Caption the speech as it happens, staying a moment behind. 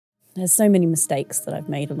there's so many mistakes that I've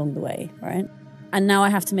made along the way, right? And now I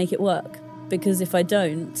have to make it work, because if I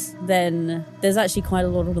don't, then there's actually quite a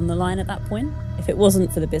lot on the line at that point. If it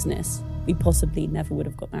wasn't for the business, we possibly never would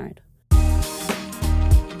have got married.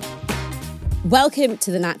 Welcome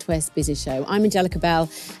to the NatWest Business Show. I'm Angelica Bell,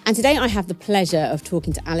 and today I have the pleasure of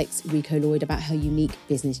talking to Alex Rico-Lloyd about her unique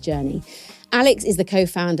business journey. Alex is the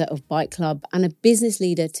co-founder of Bike Club and a business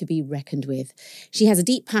leader to be reckoned with. She has a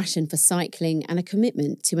deep passion for cycling and a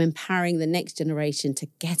commitment to empowering the next generation to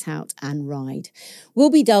get out and ride. We'll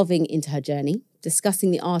be delving into her journey,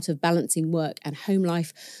 discussing the art of balancing work and home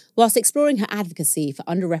life, whilst exploring her advocacy for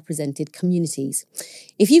underrepresented communities.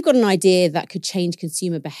 If you've got an idea that could change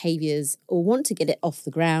consumer behaviours or want to get it off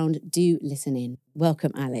the ground, do listen in.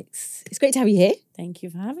 Welcome, Alex. It's great to have you here. Thank you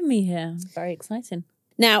for having me here. Very exciting.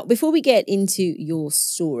 Now, before we get into your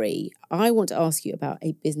story, I want to ask you about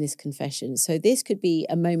a business confession. So this could be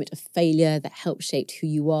a moment of failure that helped shape who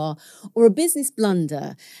you are, or a business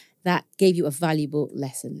blunder that gave you a valuable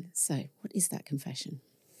lesson. So what is that confession?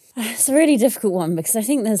 It's a really difficult one, because I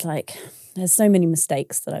think there's so many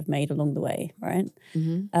mistakes that I've made along the way, right?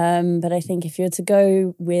 Mm-hmm. But I think if you're to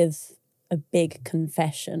go with a big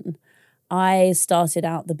confession, I started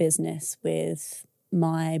out the business with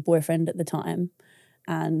my boyfriend at the time,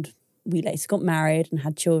 and we later got married and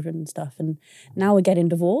had children and stuff. And now we're getting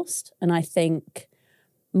divorced. And I think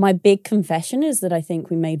my big confession is that I think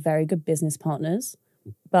we made very good business partners.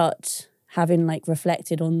 But having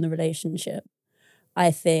reflected on the relationship, I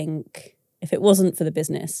think if it wasn't for the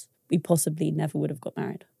business, we possibly never would have got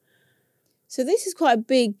married. So this is quite a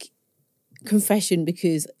big confession,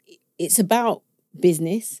 because it's about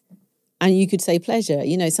business, and you could say pleasure,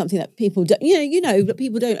 something that people don't, that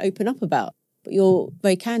people don't open up about. But you're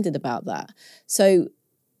very candid about that. So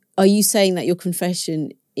are you saying that your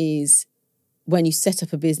confession is, when you set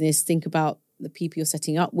up a business, think about the people you're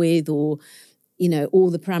setting up with, or,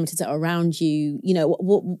 all the parameters that are around you?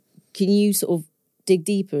 What can you sort of dig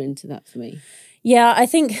deeper into that for me? Yeah, I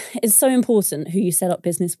think it's so important who you set up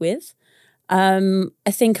business with. I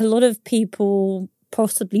think a lot of people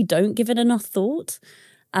possibly don't give it enough thought.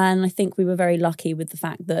 And I think we were very lucky with the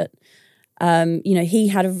fact that he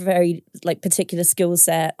had a very particular skill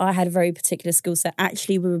set. I had a very particular skill set.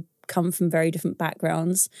 Actually, we come from very different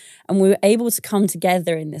backgrounds, and we were able to come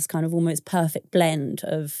together in this kind of almost perfect blend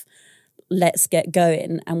of let's get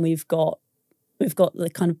going. And we've got the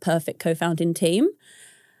kind of perfect co-founding team,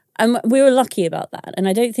 and we were lucky about that. And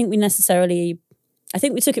I don't think I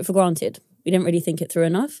think we took it for granted. We didn't really think it through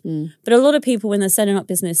enough. But a lot of people, when they're setting up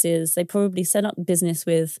businesses, they probably set up business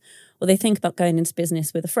with, or they think about going into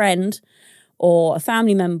business with a friend or a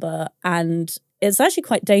family member. And it's actually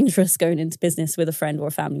quite dangerous going into business with a friend or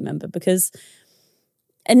a family member, because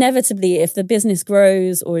inevitably, if the business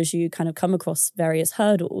grows or as you kind of come across various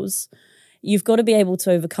hurdles, you've got to be able to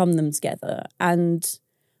overcome them together. And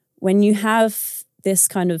when you have this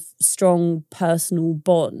kind of strong personal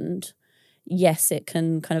bond, yes, it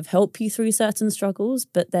can kind of help you through certain struggles,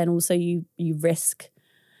 but then also you risk,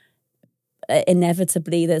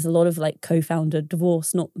 inevitably, there's a lot of co-founder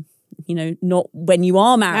divorce, not when you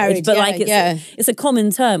are married, but it's a common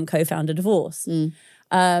term, co-founder divorce.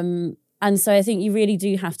 And so I think you really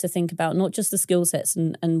do have to think about not just the skill sets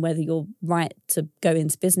and whether you're right to go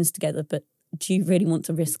into business together, but do you really want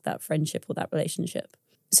to risk that friendship or that relationship?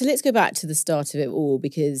 So let's go back to the start of it all,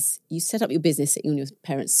 because you set up your business sitting on your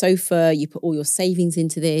parents' sofa, you put all your savings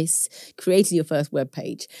into this, created your first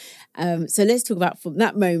webpage. So let's talk about from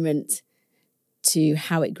that moment to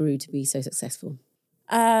how it grew to be so successful.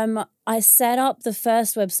 I set up the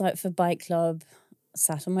first website for Bike Club,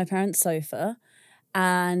 sat on my parents' sofa.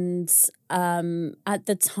 And at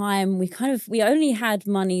the time, we only had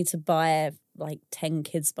money to buy 10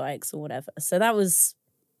 kids' bikes or whatever. So that was,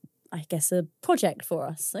 I guess, a project for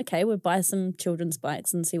us. Okay, we'll buy some children's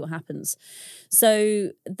bikes and see what happens.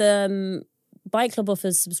 So the Bike Club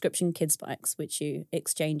offers subscription kids' bikes, which you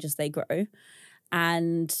exchange as they grow.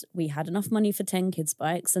 And we had enough money for 10 kids'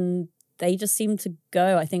 bikes, and they just seemed to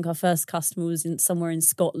go. I think our first customer was somewhere in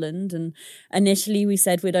Scotland, and initially we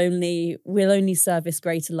said we'll only service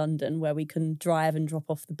Greater London, where we can drive and drop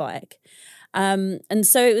off the bike. And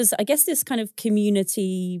so it was, I guess, this kind of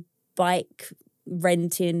community bike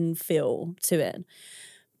renting feel to it.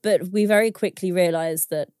 But we very quickly realised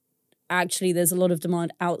that actually there's a lot of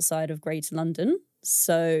demand outside of Greater London,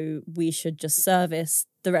 so we should just service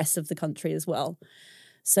the rest of the country as well.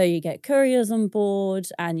 So you get couriers on board,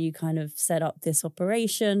 and you kind of set up this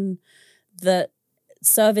operation that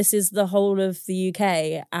services the whole of the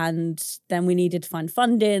UK. And then we needed to find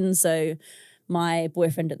funding. So My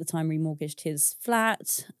boyfriend at the time remortgaged his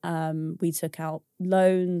flat. We took out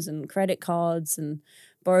loans and credit cards and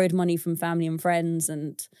borrowed money from family and friends.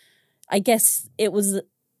 And I guess it was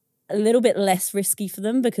a little bit less risky for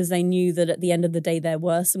them because they knew that at the end of the day there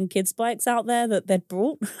were some kids' bikes out there that they'd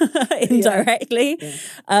brought indirectly.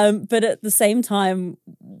 Yeah. But at the same time,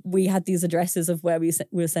 we had these addresses of where we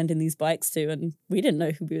were sending these bikes to, and we didn't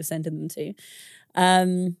know who we were sending them to.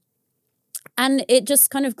 And it just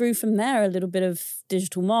kind of grew from there, a little bit of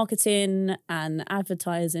digital marketing and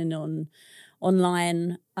advertising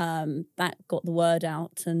online that got the word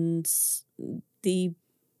out, and the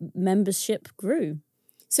membership grew.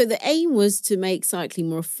 So the aim was to make cycling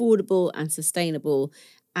more affordable and sustainable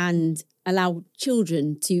and allow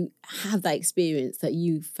children to have that experience that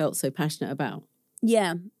you felt so passionate about.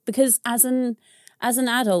 Yeah, because as an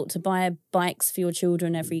adult, to buy bikes for your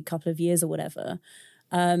children every couple of years or whatever,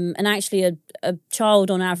 and actually a child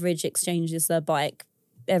on average exchanges their bike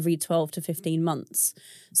every 12 to 15 months.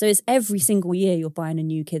 So it's every single year you're buying a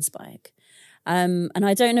new kid's bike. And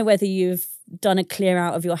I don't know whether you've done a clear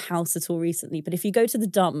out of your house at all recently, but if you go to the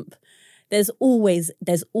dump, there's always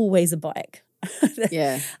a bike.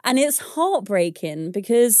 Yeah. And it's heartbreaking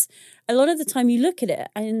because a lot of the time you look at it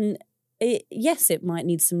and it might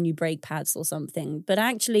need some new brake pads or something, but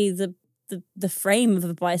actually the frame of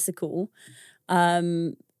a bicycle,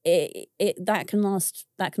 that can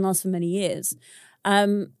last for many years.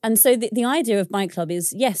 And so the idea of Bike Club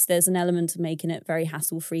is, yes, there's an element of making it very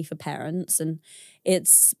hassle-free for parents, and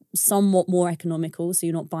it's somewhat more economical, so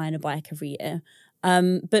you're not buying a bike every year.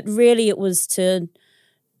 But really it was to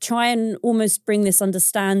try and almost bring this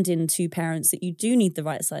understanding to parents that you do need the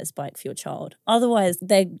right size bike for your child. Otherwise,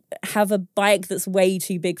 they have a bike that's way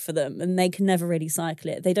too big for them and they can never really cycle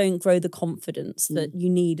it. They don't grow the confidence that you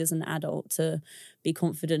need as an adult to be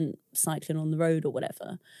confident cycling on the road or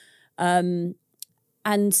whatever.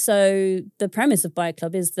 And so the premise of Bike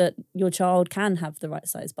Club is that your child can have the right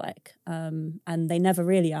size bike, and they never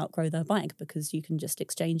really outgrow their bike because you can just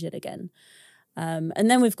exchange it again. And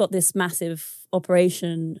then we've got this massive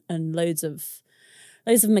operation and loads of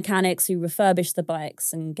mechanics who refurbish the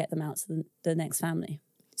bikes and get them out to the next family.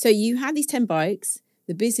 So you had these 10 bikes,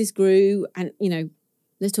 the business grew, and,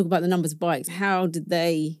 let's talk about the numbers of bikes. How did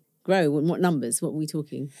they grow and what numbers? What were we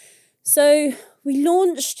talking? So we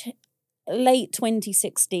launched late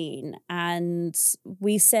 2016 and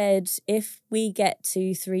we said if we get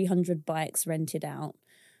to 300 bikes rented out,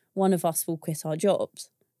 one of us will quit our jobs.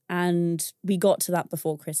 And we got to that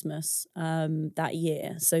before Christmas that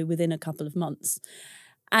year, so within a couple of months.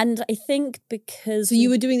 And I think because... So you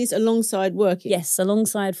were doing this alongside working? Yes,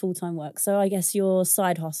 alongside full-time work. So I guess your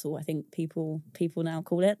side hustle, I think people now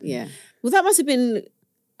call it. Yeah. Well, that must have been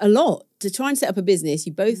a lot to try and set up a business.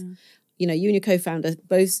 You both, you and your co-founder,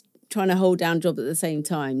 both trying to hold down jobs at the same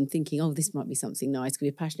time, thinking, oh, this might be something nice, because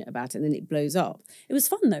we're passionate about it, and then it blows up. It was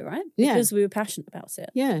fun though, right? Yeah. Because we were passionate about it.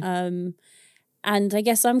 Yeah. And I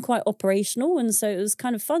guess I'm quite operational, and so it was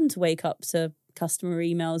kind of fun to wake up to customer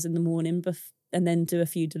emails in the morning and then do a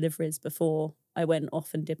few deliveries before I went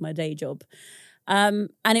off and did my day job. And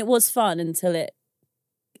it was fun until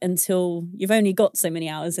you've only got so many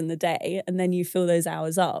hours in the day, and then you fill those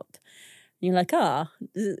hours up. And you're like,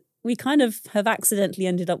 we kind of have accidentally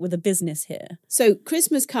ended up with a business here. So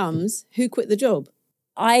Christmas comes, who quit the job?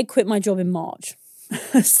 I quit my job in March.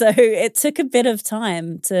 So it took a bit of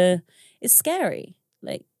time to... It's scary,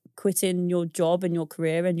 like quitting your job and your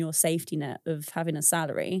career and your safety net of having a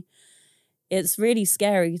salary. It's really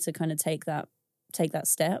scary to kind of take that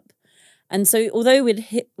step. And so although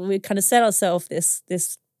we'd kind of set ourselves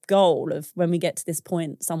this goal of when we get to this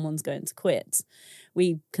point, someone's going to quit,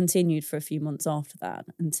 we continued for a few months after that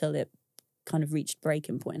until it kind of reached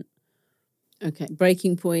breaking point. Okay,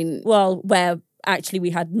 breaking point. Well, where actually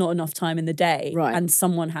we had not enough time in the day, right, and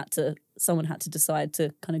someone had to decide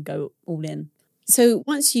to kind of go all in. So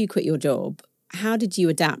once you quit your job, how did you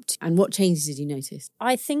adapt and what changes did you notice?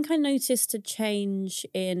 I think I noticed a change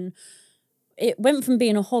in, it went from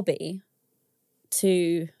being a hobby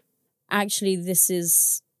to actually this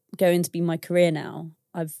is going to be my career now.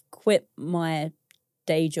 I've quit my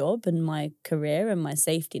day job and my career and my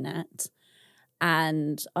safety net,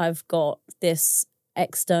 and I've got this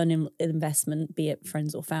external investment, be it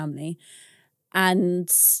friends or family, and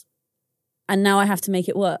now I have to make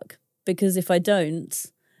it work, because if I don't,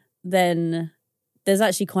 then there's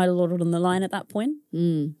actually quite a lot on the line at that point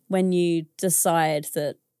when you decide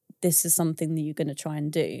that this is something that you're going to try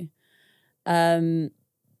and do.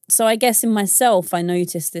 So I guess in myself, I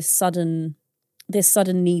noticed this sudden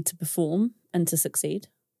need to perform and to succeed.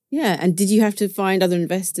 Yeah, and did you have to find other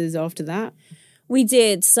investors after that? We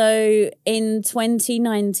did. So in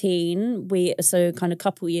 2019, so kind of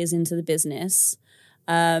couple years into the business,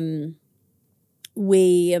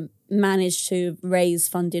 we managed to raise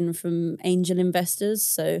funding from angel investors.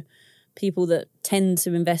 So people that tend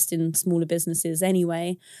to invest in smaller businesses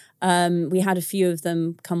anyway. We had a few of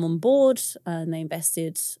them come on board and they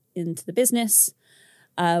invested into the business.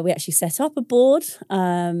 We actually set up a board,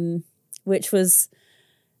 which was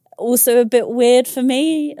also a bit weird for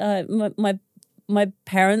me. My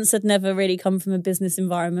parents had never really come from a business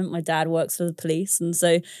environment. My dad works for the police. And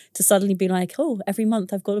so to suddenly be like, oh, every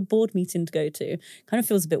month I've got a board meeting to go to, kind of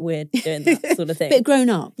feels a bit weird doing that sort of thing. Bit grown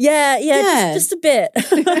up. Yeah. Just a bit.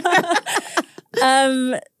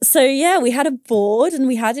 So yeah, we had a board and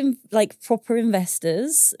we had like proper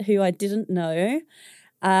investors who I didn't know,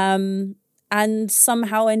 and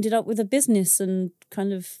somehow ended up with a business and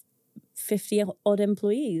kind of 50 odd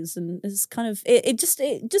employees, and it's kind of it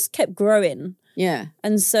just kept growing. Yeah.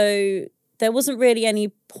 And so there wasn't really any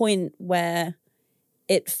point where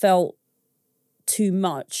it felt too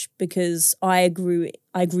much because I grew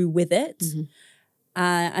with it. Mm-hmm.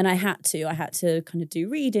 And I had to kind of do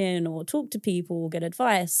reading or talk to people or get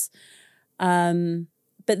advice. But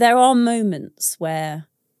there are moments where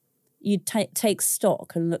you take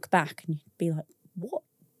stock and look back and you'd be like,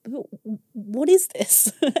 what is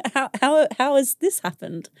this? how has this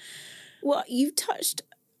happened? Well, you've touched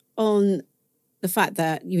on the fact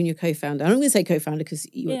that you and your co-founder, I'm going to say co-founder because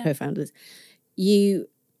you were co-founders, you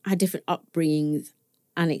had different upbringings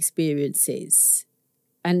and experiences.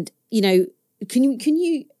 And, you know, can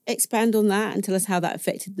you expand on that and tell us how that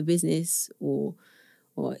affected the business or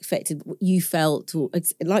affected what you felt? Or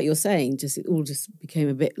it's like you're saying, it all just became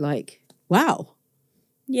a bit like, wow.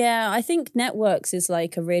 Yeah, I think networks is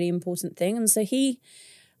like a really important thing. And so he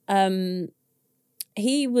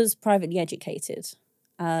was privately educated.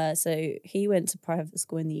 So he went to private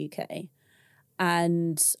school in the UK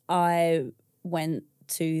and I went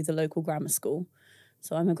to the local grammar school.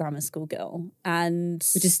 So I'm a grammar school girl.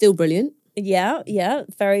 Which is still brilliant. Yeah.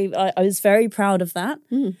 I was very proud of that.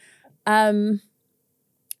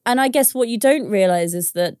 And I guess what you don't realise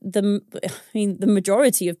is that the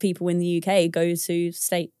majority of people in the UK go to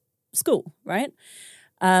state school, right?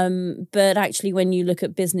 But actually, when you look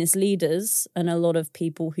at business leaders and a lot of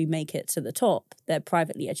people who make it to the top, they're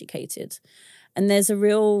privately educated. And there's it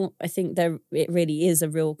really is a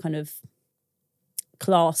real kind of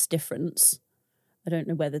class difference. I don't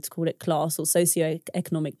know whether to call it class or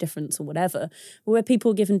socioeconomic difference or whatever, but where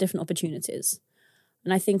people are given different opportunities.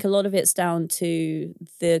 And I think a lot of it's down to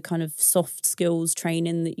the kind of soft skills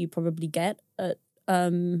training that you probably get at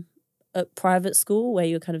private school, where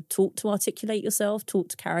you're kind of taught to articulate yourself, taught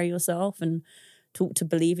to carry yourself, and taught to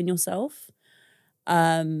believe in yourself.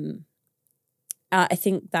 I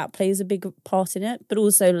think that plays a big part in it, but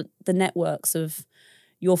also the networks of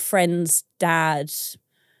your friend's dad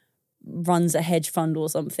runs a hedge fund or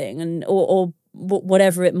something, and or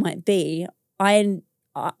whatever it might be.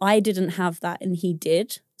 I didn't have that and he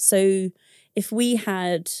did. So if we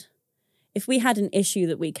had an issue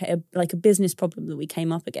that like a business problem that we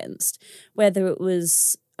came up against, whether it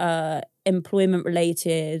was employment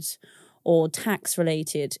related or tax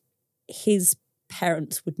related, his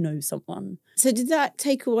parents would know someone. So did that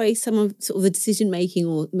take away some of sort of the decision making,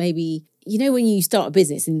 or maybe, you know, when you start a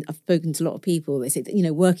business, and I've spoken to a lot of people, they say that, you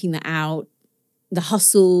know, working that out, the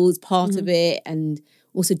hustle is part of it, and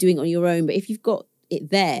also doing it on your own. But if you've got it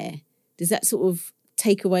there, does that sort of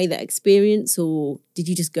take away that experience, or did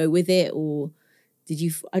you just go with it, or did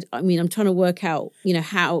you? I mean, I'm trying to work out, you know,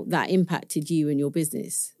 how that impacted you and your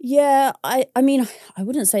business. Yeah, I mean, I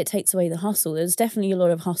wouldn't say it takes away the hustle. There's definitely a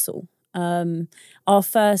lot of hustle. Our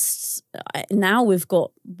first, now we've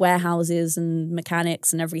got warehouses and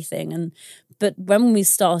mechanics and everything, but when we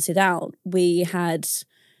started out, we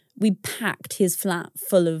packed his flat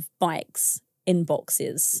full of bikes in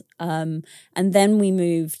boxes, and then we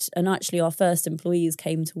moved, and actually our first employees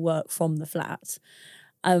came to work from the flat.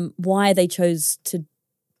 Why they chose to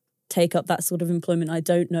take up that sort of employment, I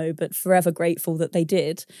don't know, but forever grateful that they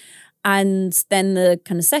did. And then the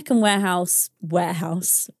kind of second warehouse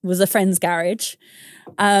was a friend's garage,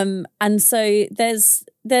 and so there's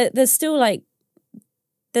still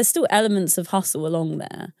elements of hustle along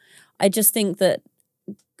there. I just think that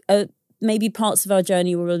maybe parts of our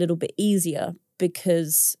journey were a little bit easier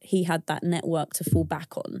because he had that network to fall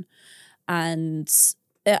back on. And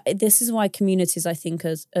this is why communities, I think,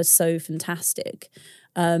 are so fantastic.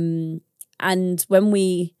 And when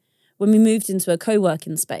we moved into a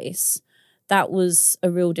co-working space, that was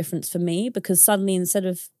a real difference for me, because suddenly, instead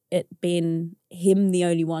of it being him the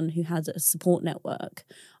only one who had a support network,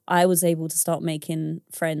 I was able to start making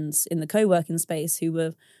friends in the co-working space who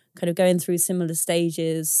were kind of going through similar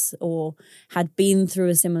stages or had been through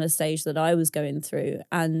a similar stage that I was going through,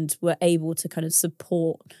 and were able to kind of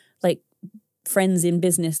support, like, friends in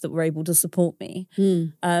business that were able to support me.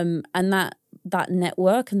 And that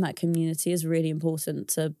network and that community is really important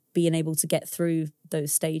to being able to get through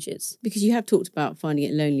those stages. Because you have talked about finding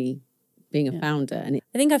it lonely being a founder. And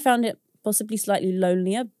I think I found it possibly slightly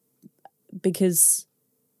lonelier because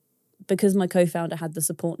my co-founder had the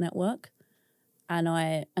support network and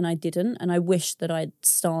I didn't. And I wish that I'd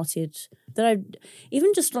started, that I'd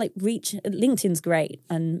even just like reach, LinkedIn's great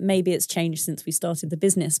and maybe it's changed since we started the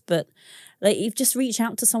business, but like you just reach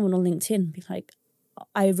out to someone on LinkedIn and be like,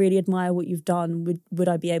 I really admire what you've done. Would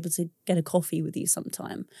I be able to get a coffee with you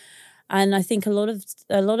sometime? And I think a lot of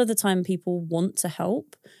the time people want to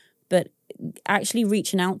help, but actually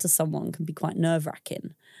reaching out to someone can be quite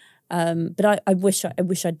nerve-wracking. But I wish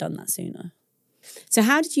I'd done that sooner. So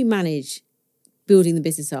how did you manage building the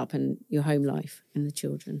business up and your home life and the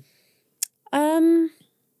children? In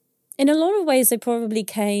a lot of ways, they probably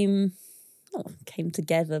came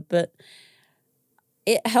together, but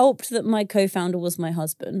it helped that my co-founder was my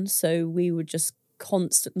husband. So we would just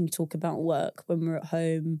constantly talk about work when we were at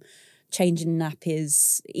home, changing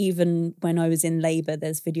nappies. Even when I was in labour,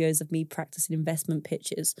 there's videos of me practicing investment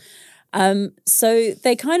pitches. So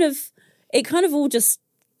it kind of all just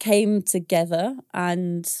came together,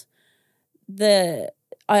 and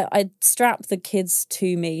I'd strap the kids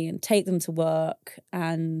to me and take them to work,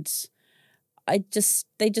 and they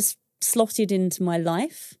just slotted into my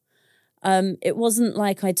life. It wasn't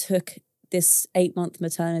like I took this 8-month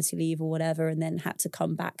maternity leave or whatever and then had to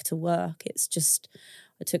come back to work. It's just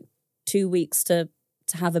I took 2 weeks to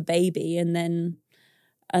have a baby and then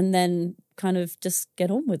kind of just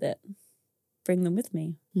get on with it, bring them with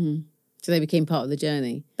me. So they became part of the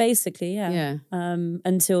journey? Basically, yeah.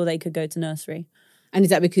 Until they could go to nursery. And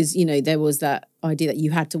is that because, there was that idea that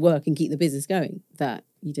you had to work and keep the business going, that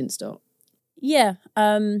you didn't stop? Yeah.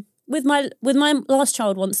 With my last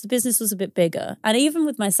child, once the business was a bit bigger, and even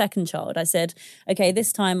with my second child, I said, okay,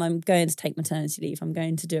 this time I'm going to take maternity leave. I'm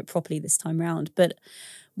going to do it properly this time round. But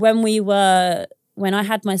when I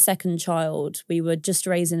had my second child, we were just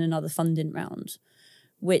raising another funding round,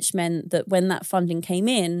 which meant that when that funding came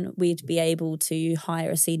in, we'd be able to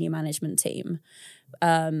hire a senior management team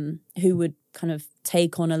who would kind of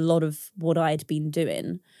take on a lot of what I'd been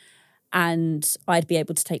doing, and I'd be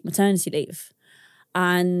able to take maternity leave.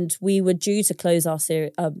 And we were due to close our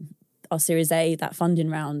Series A, that funding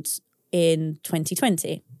round, in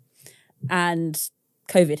 2020, and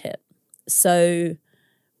COVID hit. So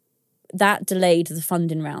that delayed the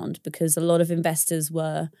funding round because a lot of investors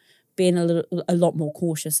were being a lot more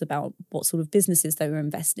cautious about what sort of businesses they were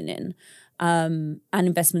investing in, and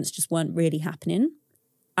investments just weren't really happening.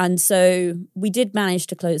 And so we did manage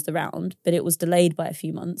to close the round, but it was delayed by a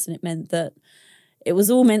few months, and it meant that it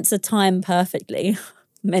was all meant to time perfectly,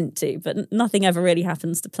 meant to, but nothing ever really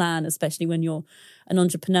happens to plan, especially when you're an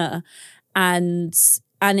entrepreneur. And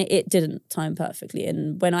it didn't time perfectly.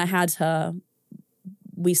 And when I had her,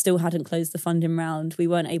 we still hadn't closed the funding round. We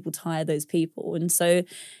weren't able to hire those people. And so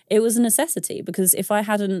it was a necessity, because if I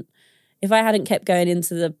hadn't kept going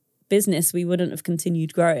into the business, we wouldn't have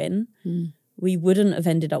continued growing. We wouldn't have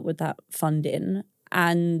ended up with that funding,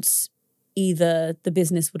 and either the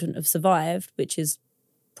business wouldn't have survived, which is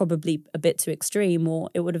probably a bit too extreme, or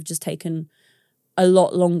it would have just taken a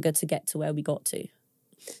lot longer to get to where we got to.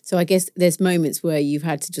 So I guess there's moments where you've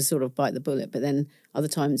had to just sort of bite the bullet, but then other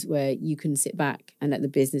times where you can sit back and let the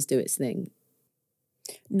business do its thing.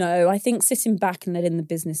 No, I think sitting back and letting the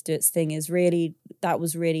business do its thing was really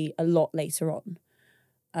a lot later on.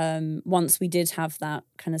 Once we did have that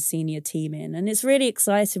kind of senior team in. And it's really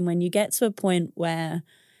exciting when you get to a point where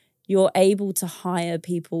you're able to hire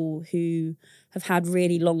people who have had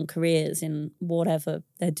really long careers in whatever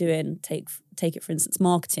they're doing. Take it, for instance,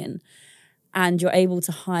 marketing. And you're able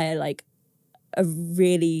to hire like a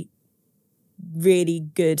really, really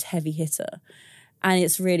good heavy hitter. And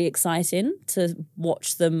it's really exciting to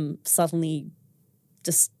watch them suddenly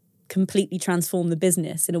just completely transform the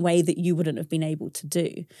business in a way that you wouldn't have been able to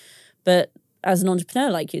do. But as an entrepreneur,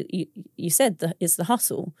 like you said, it's the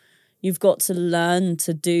hustle. You've got to learn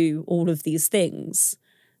to do all of these things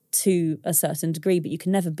to a certain degree, but you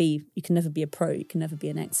can never be a pro, you can never be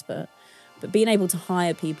an expert. But being able to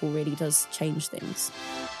hire people really does change things.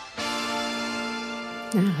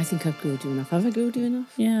 No, I think I've grilled you enough. Have I grilled you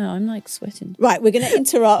enough? Yeah, I'm like sweating. Right, we're going to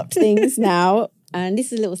interrupt things now. And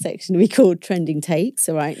this is a little section we call Trending Takes.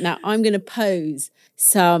 All right, now I'm going to pose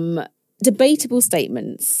some debatable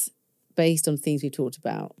statements based on things we've talked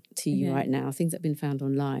about to you right now, things that have been found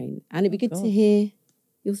online. And it'd be good to hear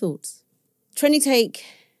your thoughts. Trending take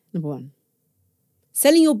number 1.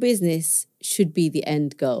 Selling your business should be the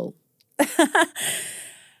end goal.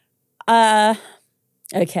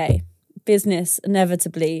 Okay. Business,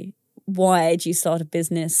 inevitably. Why do you start a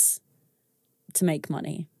business? To make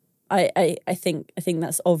money. I think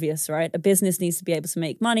that's obvious, right? A business needs to be able to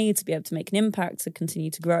make money, to be able to make an impact, to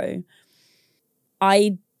continue to grow.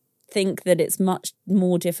 I think that it's much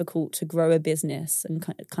more difficult to grow a business and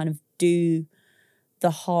kind of do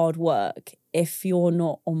the hard work if you're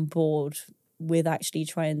not on board with actually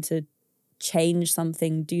trying to change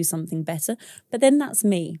something, do something better. But then that's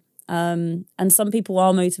me. And some people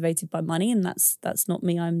are motivated by money, and that's not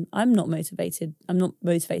me. I'm not motivated. I'm not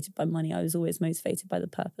motivated by money. I was always motivated by the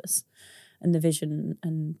purpose and the vision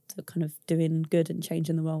and the kind of doing good and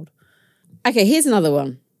changing the world. Okay, here's another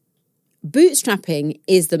one. Bootstrapping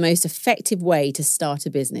is the most effective way to start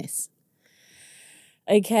a business.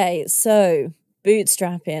 Okay, so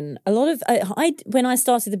bootstrapping. A lot of when I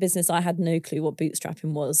started the business, I had no clue what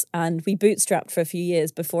bootstrapping was, and we bootstrapped for a few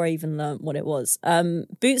years before I even learned what it was.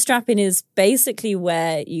 Bootstrapping is basically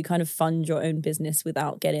where you kind of fund your own business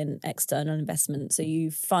without getting external investment. So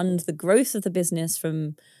you fund the growth of the business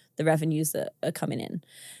from the revenues that are coming in.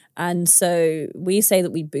 And so we say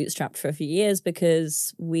that we bootstrapped for a few years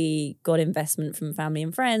because we got investment from family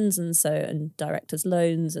and friends and directors'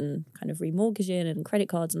 loans and kind of remortgaging and credit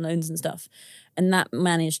cards and loans and stuff. And that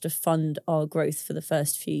managed to fund our growth for the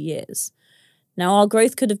first few years. Now, our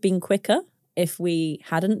growth could have been quicker if we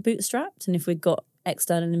hadn't bootstrapped and if we'd got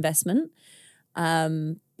external investment,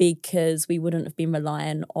 because we wouldn't have been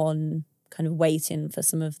relying on kind of waiting for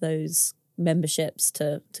some of those memberships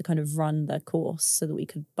to kind of run their course so that we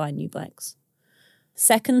could buy new bikes.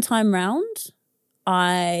 Second time round,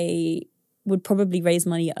 I would probably raise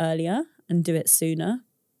money earlier and do it sooner.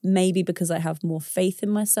 Maybe because I have more faith in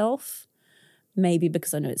myself. Maybe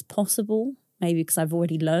because I know it's possible. Maybe because I've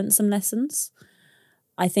already learned some lessons.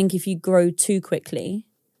 I think if you grow too quickly,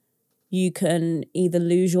 you can either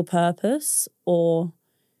lose your purpose or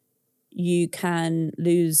you can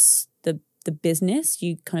lose the business.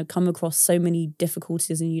 You kind of come across so many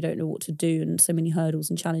difficulties and you don't know what to do and so many hurdles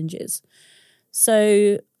and challenges.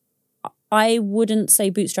 So I wouldn't say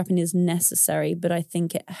bootstrapping is necessary, but I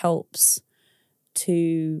think it helps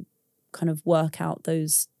to kind of work out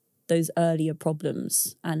those earlier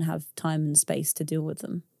problems and have time and space to deal with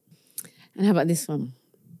them. And how about this one?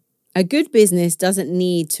 A good business doesn't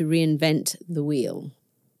need to reinvent the wheel.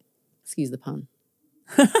 Excuse the pun.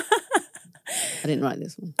 I didn't write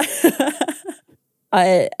this one.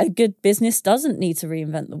 A good business doesn't need to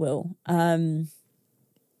reinvent the wheel. I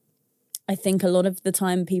think a lot of the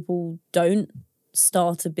time people don't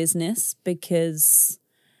start a business because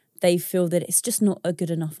they feel that it's just not a good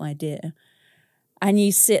enough idea. And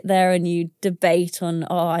you sit there and you debate on,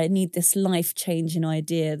 I need this life-changing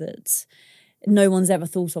idea that no one's ever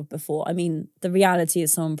thought of before. I mean, the reality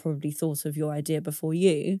is someone probably thought of your idea before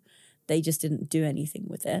you. They just didn't do anything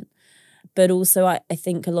with it. But also, I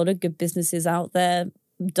think a lot of good businesses out there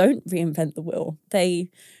don't reinvent the wheel.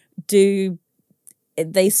 They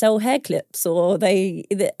sell hair clips but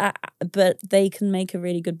they can make a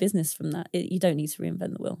really good business from that. You don't need to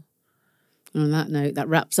reinvent the wheel. On that note, that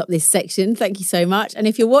wraps up this section. Thank you so much. And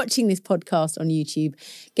if you're watching this podcast on YouTube,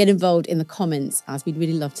 get involved in the comments, as we'd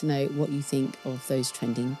really love to know what you think of those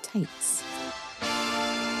trending takes.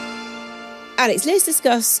 Alex, let's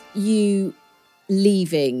discuss you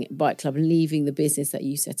leaving Bike Club and leaving the business that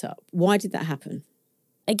you set up. Why did that happen?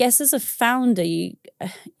 I guess as a founder, you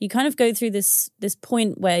kind of go through this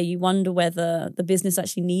point where you wonder whether the business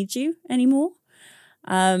actually needs you anymore.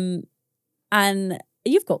 And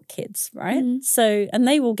you've got kids, right? Mm-hmm. So, and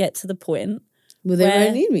they will get to the point where they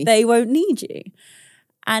won't need me. They won't need you.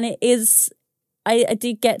 And it is, I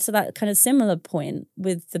did get to that kind of similar point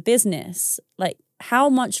with the business. Like, how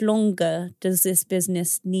much longer does this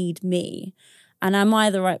business need me? And am I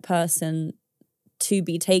the right person to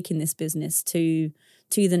be taking this business to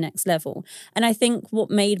the next level? And I think what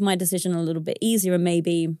made my decision a little bit easier and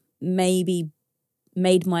maybe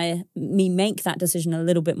made me make that decision a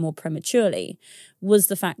little bit more prematurely was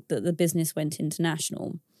the fact that the business went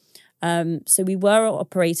international. So we were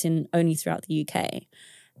operating only throughout the UK.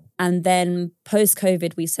 And then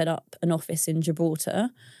post-COVID, we set up an office in Gibraltar,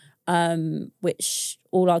 which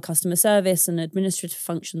all our customer service and administrative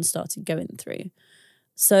functions started going through.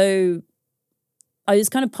 So I was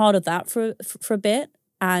kind of part of that for a bit,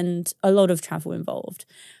 and a lot of travel involved.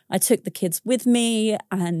 I took the kids with me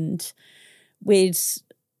and we'd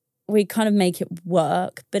kind of make it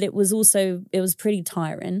work, but it was pretty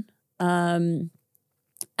tiring. And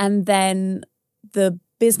then the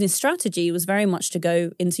business strategy was very much to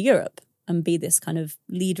go into Europe and be this kind of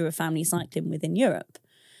leader of family cycling within Europe.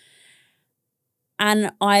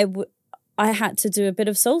 And I had to do a bit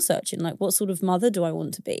of soul searching, like what sort of mother do I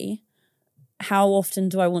want to be? How often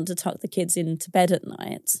do I want to tuck the kids into bed at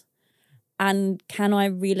night? And can I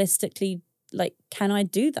realistically, can I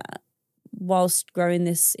do that whilst growing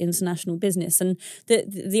this international business? And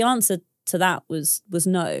the answer to that was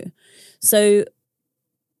no. So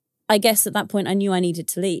I guess at that point I knew I needed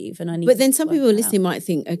to leave, and I needed. But then some people listening out. might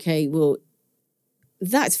think, okay, well,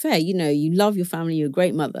 that's fair. You know, you love your family, you're a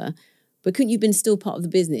great mother, but couldn't you have been still part of the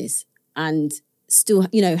business and still,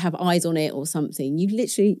 you know, have eyes on it or something? You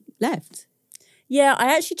literally left. Yeah,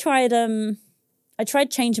 I actually tried. I tried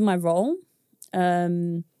changing my role,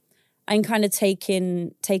 and kind of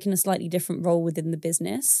taking a slightly different role within the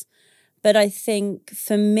business. But I think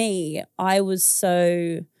for me, I was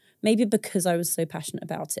so. Maybe because I was so passionate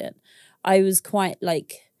about it, I was quite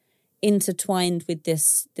intertwined with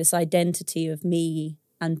this identity of me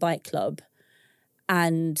and Bike Club.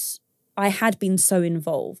 And I had been so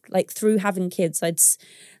involved, through having kids, I'd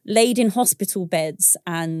laid in hospital beds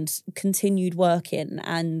and continued working.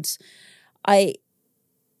 And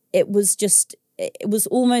it was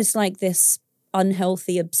almost like this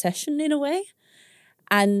unhealthy obsession in a way.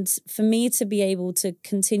 And for me to be able to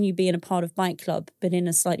continue being a part of Bike Club, but in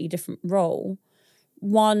a slightly different role,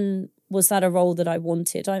 one, was that a role that I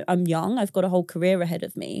wanted? I'm young, I've got a whole career ahead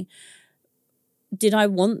of me. Did I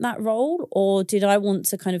want that role, or did I want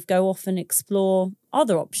to kind of go off and explore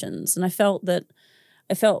other options? And I felt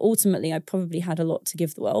ultimately I probably had a lot to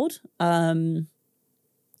give the world. And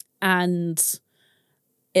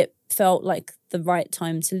it felt like the right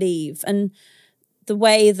time to leave. And the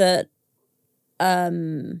way that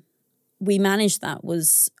we managed that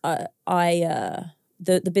was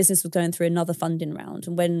the business was going through another funding round.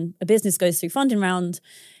 And when a business goes through funding round,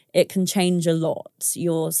 it can change a lot.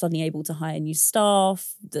 You're suddenly able to hire new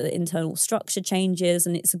staff, the internal structure changes,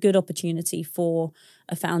 and it's a good opportunity for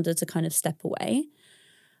a founder to kind of step away.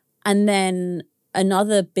 And then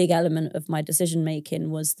another big element of my decision making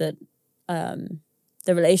was that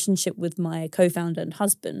the relationship with my co-founder and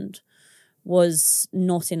husband was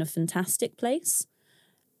not in a fantastic place.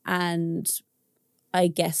 And I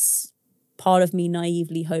guess part of me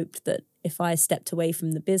naively hoped that if I stepped away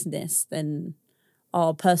from the business, then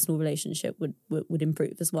our personal relationship would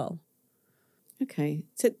improve as well. Okay.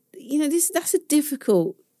 So, you know, that's a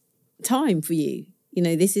difficult time for you. You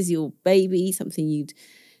know, this is your baby, something you'd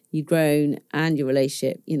grown, and your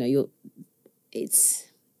relationship, you know,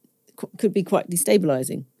 could be quite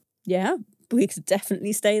destabilizing. Yeah. We could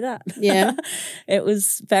definitely say that. Yeah. It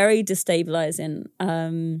was very destabilizing.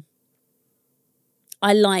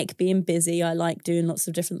 I like being busy. I like doing lots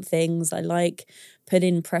of different things. I like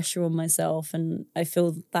putting pressure on myself. And I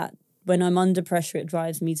feel that when I'm under pressure, it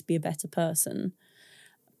drives me to be a better person.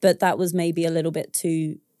 But that was maybe a little bit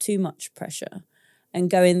too much pressure. And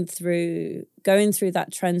going through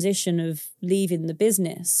that transition of leaving the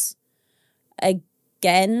business,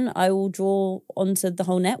 again, I will draw onto the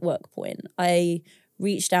whole network point. I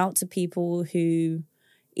reached out to people who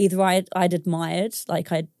either I'd admired,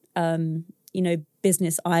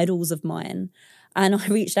 business idols of mine, and I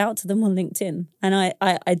reached out to them on LinkedIn. And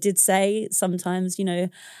I did say sometimes, I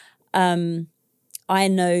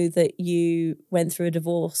know that you went through a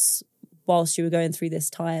divorce whilst you were going through this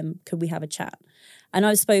time. Could we have a chat? And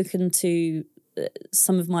I've spoken to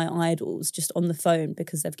some of my idols just on the phone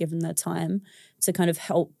because they've given their time to kind of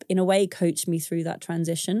help, in a way, coach me through that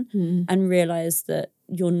transition and realize that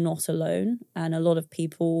you're not alone. And a lot of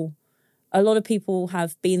people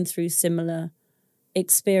have been through similar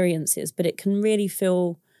experiences, but it can really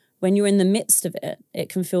feel, when you're in the midst of it, it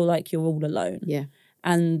can feel like you're all alone. Yeah.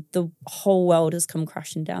 And the whole world has come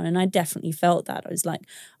crashing down. And I definitely felt that. I was like,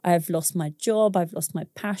 I've lost my job, I've lost my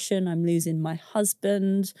passion, I'm losing my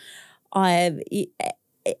husband,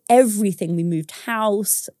 everything. We moved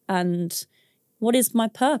house, and what is my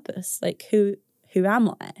purpose? Like, who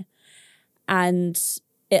am I? And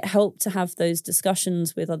it helped to have those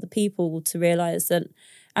discussions with other people to realize that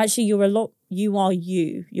actually you're a lot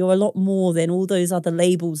more than all those other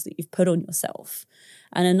labels that you've put on yourself.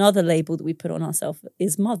 And another label that we put on ourselves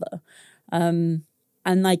is mother. And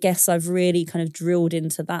I guess I've really kind of drilled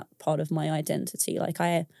into that part of my identity. Like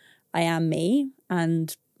I am me,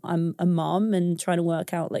 and I'm a mum, and trying to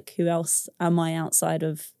work out like who else am I outside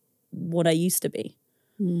of what I used to be.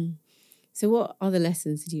 So what other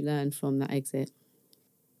lessons did you learn from that exit?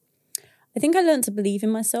 I think I learned to believe in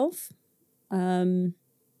myself. Growing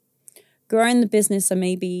the business, I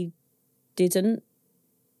maybe didn't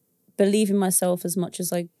believe in myself as much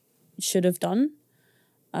as I should have done.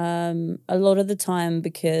 A lot of the time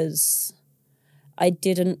because I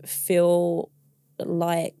didn't feel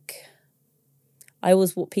like I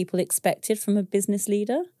was what people expected from a business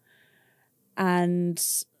leader, and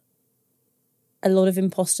a lot of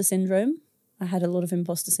imposter syndrome. I had a lot of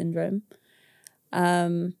imposter syndrome.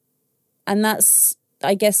 And that's,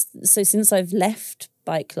 I guess, so since I've left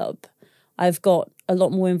Bike Club, I've got a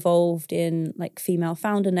lot more involved in like female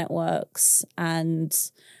founder networks and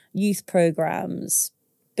youth programs,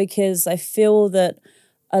 because I feel that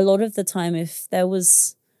a lot of the time, if there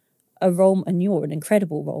was a role, and you're an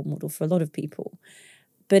incredible role model for a lot of people,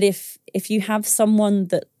 but if you have someone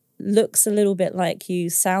that looks a little bit like you,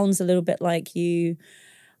 sounds a little bit like you,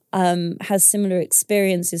 has similar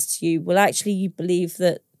experiences to you, well, actually you believe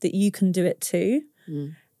that you can do it too.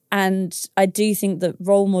 And I do think that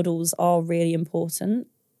role models are really important.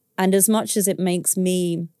 And as much as it makes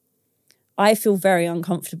me, I feel very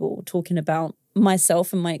uncomfortable talking about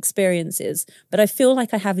myself and my experiences, but I feel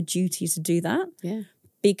like I have a duty to do that. Yeah.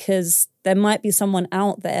 Because there might be someone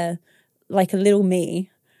out there, like a little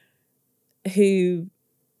me, who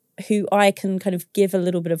I can kind of give a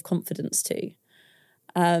little bit of confidence to.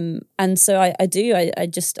 And so I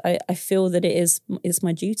feel that it's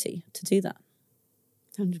my duty to do that.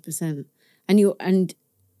 100%. And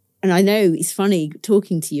I know it's funny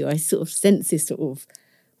talking to you, I sort of sense this sort of,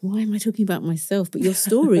 why am I talking about myself? But your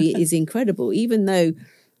story is incredible, even though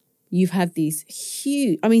you've had these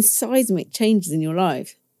huge, seismic changes in your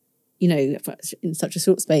life, in such a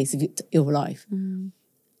short space of your life.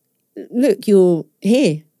 Look, you're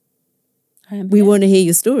here. We want to hear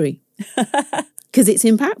your story because it's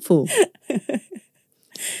impactful.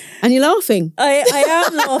 And you're laughing. I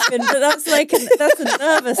am laughing, but that's a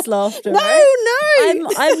nervous laughter. No, right? no.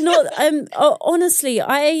 I'm not. Honestly,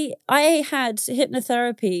 I had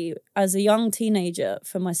hypnotherapy as a young teenager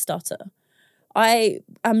for my stutter. I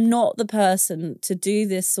am not the person to do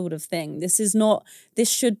this sort of thing. This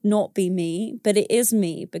should not be me, but it is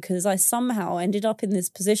me because I somehow ended up in this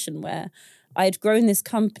position where I had grown this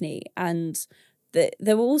company, and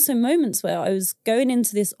there were also moments where I was going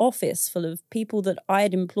into this office full of people that I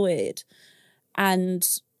had employed and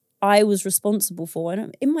I was responsible for.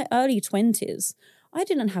 And in my early 20s, I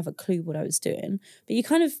didn't have a clue what I was doing. But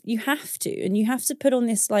you have to put on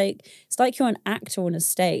this, like, it's like you're an actor on a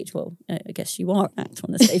stage. Well, I guess you are an actor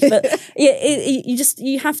on a stage, but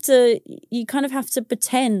you kind of have to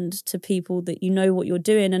pretend to people that you know what you're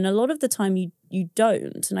doing. And a lot of the time you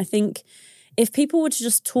don't. And I think if people were to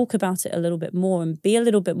just talk about it a little bit more and be a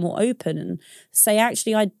little bit more open and say,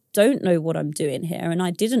 actually, I don't know what I'm doing here and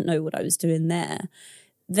I didn't know what I was doing there,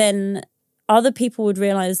 then other people would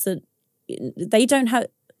realize that they don't have,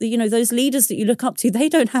 those leaders that you look up to, they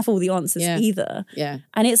don't have all the answers either. Yeah.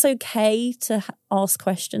 And it's okay to ask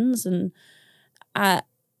questions. And I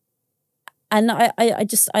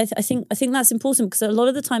think that's important because a lot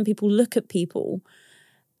of the time people look at people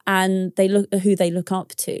and they look at who they look up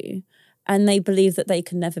to, and they believe that they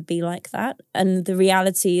can never be like that. And the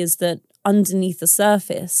reality is that underneath the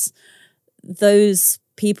surface, those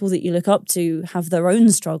people that you look up to have their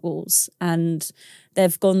own struggles and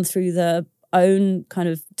they've gone through their own kind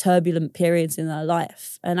of turbulent periods in their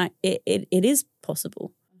life. And it is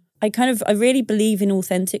possible. I really believe in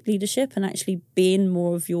authentic leadership and actually being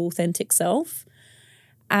more of your authentic self.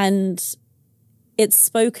 And it's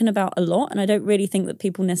spoken about a lot, and I don't really think that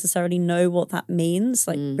people necessarily know what that means,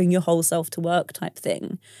 like bring your whole self to work type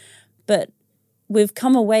thing. But we've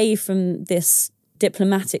come away from this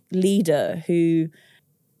diplomatic leader who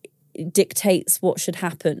dictates what should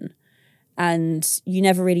happen, and you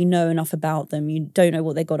never really know enough about them. You don't know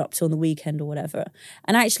what they got up to on the weekend or whatever.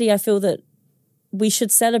 And actually, I feel that we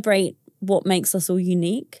should celebrate what makes us all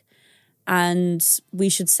unique, and we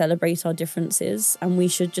should celebrate our differences, and we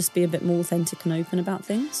should just be a bit more authentic and open about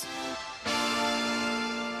things.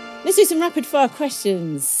 Let's do some rapid fire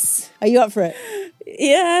questions. Are you up for it?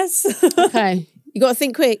 Yes. Okay. You got to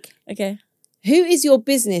think quick. Okay. Who is your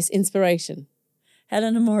business inspiration?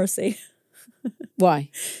 Helena Morrissey.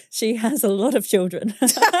 Why? She has a lot of children.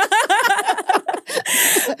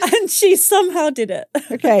 And she somehow did it.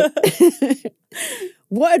 Okay.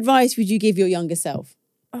 What advice would you give your younger self?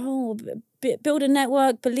 Oh, build a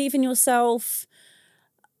network, believe in yourself.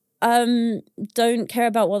 Don't care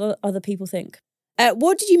about what other people think.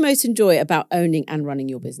 What did you most enjoy about owning and running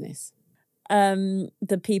your business?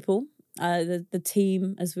 The people, the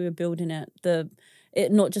team as we were building it.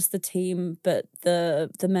 Not just the team, but the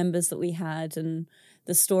members that we had and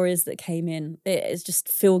the stories that came in. It's just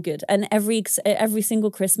feel good. And every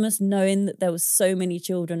single Christmas, knowing that there was so many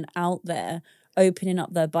children out there opening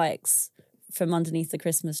up their bikes from underneath the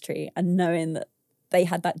Christmas tree and knowing that they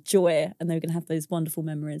had that joy and they were going to have those wonderful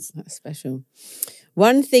memories. That's special.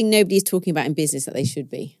 One thing nobody's talking about in business that they should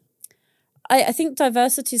be. I think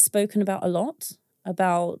diversity is spoken about a lot,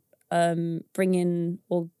 about bringing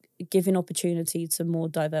or giving opportunity to more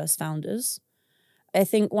diverse founders. I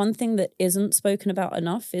think one thing that isn't spoken about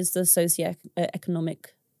enough is the socioeconomic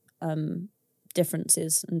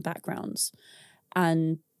differences and backgrounds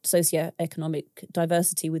and socioeconomic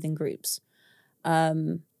diversity within groups.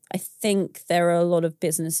 I think there are a lot of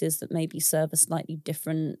businesses that maybe serve a slightly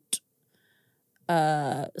different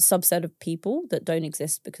subset of people that don't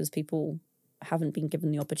exist because people haven't been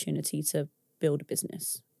given the opportunity to build a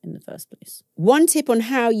business in the first place. One tip on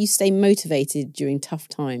how you stay motivated during tough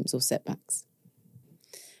times or setbacks?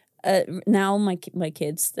 Now my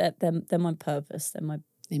kids, they're my purpose.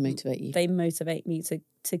 They motivate you. They motivate me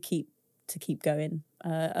to keep going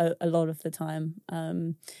a lot of the time.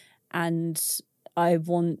 And I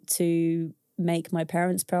want to make my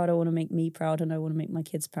parents proud. I want to make me proud, and I want to make my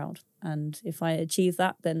kids proud. And if I achieve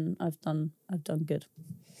that, then I've done good.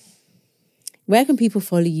 Where can people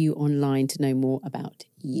follow you online to know more about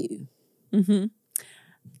you? Mm-hmm.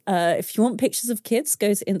 If you want pictures of kids,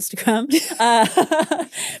 go to Instagram.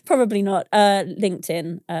 Probably not.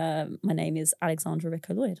 LinkedIn. My name is Alexandra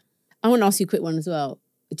Rico-Lloyd. I want to ask you a quick one as well.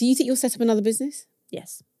 Do you think you'll set up another business?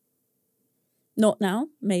 Yes. Not now,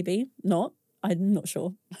 maybe. Not. I'm not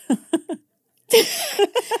sure.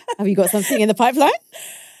 Have you got something in the pipeline?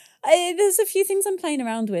 There's a few things I'm playing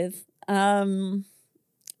around with.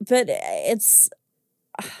 But it's...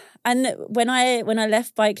 And when I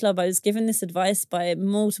left Bike Club, I was given this advice by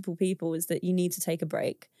multiple people, is that you need to take a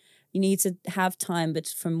break. You need to have time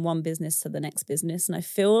from one business to the next business. And I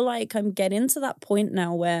feel like I'm getting to that point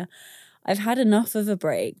now where I've had enough of a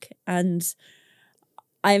break, and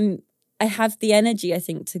I have the energy, I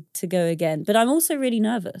think, to go again. But I'm also really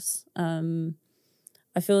nervous.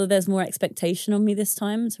 I feel that there's more expectation on me this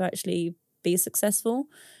time to actually be successful.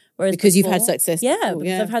 Whereas because before, you've had success before. Yeah,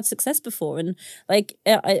 because I've had success before. And like,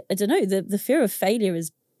 I don't know, the fear of failure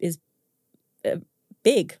is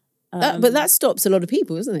big. But that stops a lot of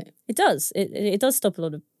people, isn't it? It does. It does stop a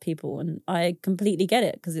lot of people. And I completely get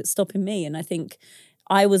it because it's stopping me. And I think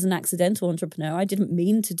I was an accidental entrepreneur. I didn't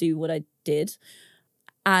mean to do what I did.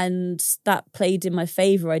 And that played in my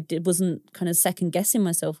favor. Wasn't kind of second guessing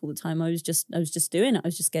myself all the time. I was just doing it. I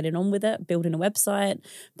was just getting on with it, building a website,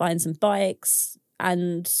 buying some bikes,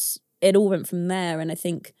 and it all went from there. And I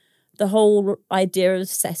think the whole idea of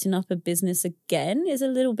setting up a business again is a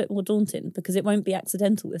little bit more daunting because it won't be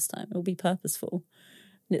accidental this time. It will be purposeful,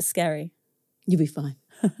 and it's scary. You'll be fine.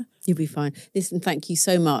 You'll be fine. Listen, thank you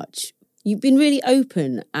so much. You've been really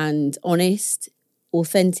open and honest,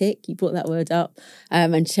 authentic. You brought that word up,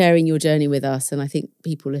 and sharing your journey with us. And I think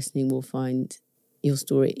people listening will find your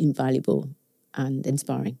story invaluable and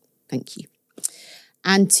inspiring. Thank you.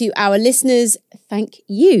 And to our listeners, thank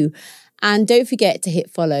you. And don't forget to hit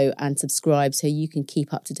follow and subscribe so you can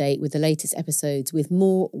keep up to date with the latest episodes with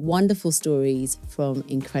more wonderful stories from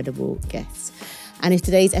incredible guests. And if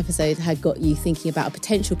today's episode had got you thinking about a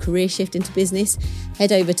potential career shift into business,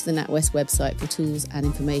 head over to the NatWest website for tools and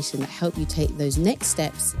information that help you take those next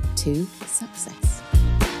steps to success.